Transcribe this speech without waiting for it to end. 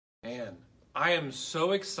man, I am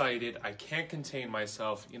so excited. I can't contain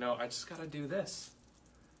myself. You know, I just got to do this.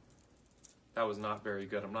 That was not very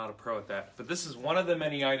good. I'm not a pro at that. But this is one of the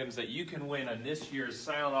many items that you can win on this year's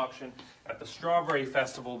silent auction at the Strawberry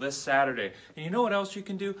Festival this Saturday. And you know what else you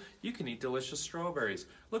can do? You can eat delicious strawberries.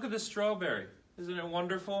 Look at this strawberry. Isn't it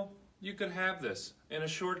wonderful? You could have this in a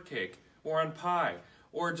shortcake or on pie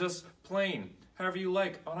or just plain, however you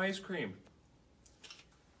like, on ice cream.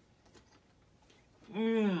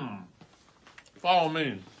 Follow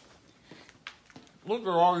me. Look at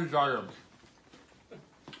all these items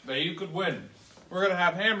that you could win. We're going to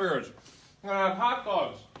have hamburgers. We're going to have hot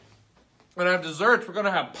dogs. We're going to have desserts. We're going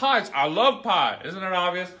to have pies. I love pie. Isn't it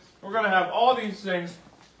obvious? We're going to have all these things.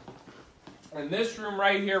 In this room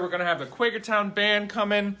right here, we're going to have the Quakertown Band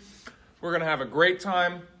come in. We're going to have a great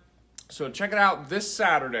time. So check it out this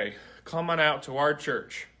Saturday. Come on out to our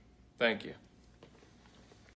church. Thank you.